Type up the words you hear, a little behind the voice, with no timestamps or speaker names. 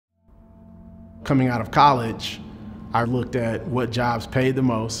Coming out of college, I looked at what jobs paid the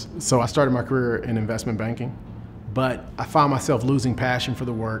most. So I started my career in investment banking, but I found myself losing passion for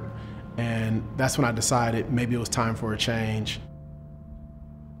the work, and that's when I decided maybe it was time for a change.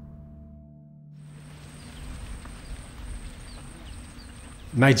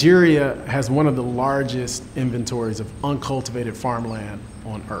 Nigeria has one of the largest inventories of uncultivated farmland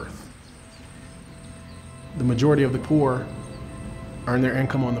on earth. The majority of the poor earn their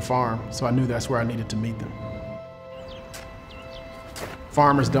income on the farm, so I knew that's where I needed to meet them.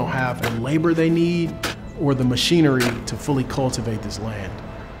 Farmers don't have the labor they need or the machinery to fully cultivate this land.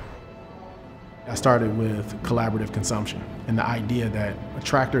 I started with collaborative consumption and the idea that a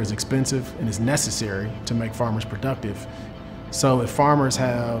tractor is expensive and is necessary to make farmers productive. So if farmers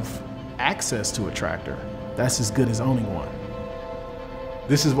have access to a tractor, that's as good as owning one.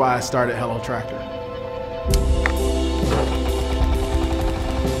 This is why I started Hello Tractor.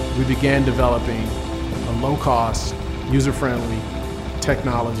 We began developing a low-cost, user-friendly,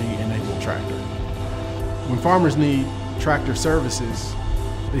 technology-enabled tractor. When farmers need tractor services,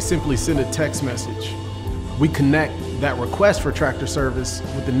 they simply send a text message. We connect that request for tractor service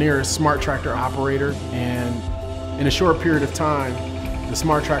with the nearest smart tractor operator, and in a short period of time, the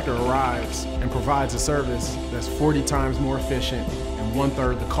smart tractor arrives and provides a service that's 40 times more efficient and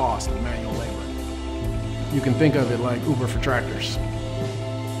 1/3 the cost of manual labor. You can think of it like Uber for tractors.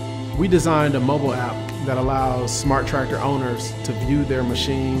 We designed a mobile app that allows smart tractor owners to view their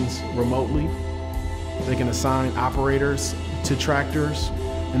machines remotely. They can assign operators to tractors,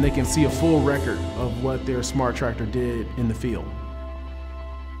 and they can see a full record of what their smart tractor did in the field.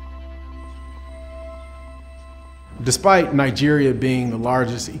 Despite Nigeria being the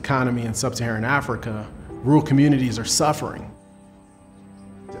largest economy in sub-Saharan Africa, rural communities are suffering.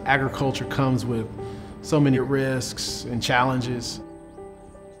 Agriculture comes with so many risks and challenges.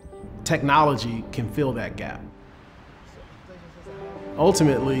 Technology can fill that gap.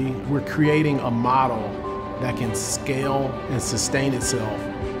 Ultimately, we're creating a model that can scale and sustain itself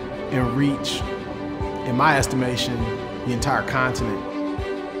and reach, in my estimation, the entire continent.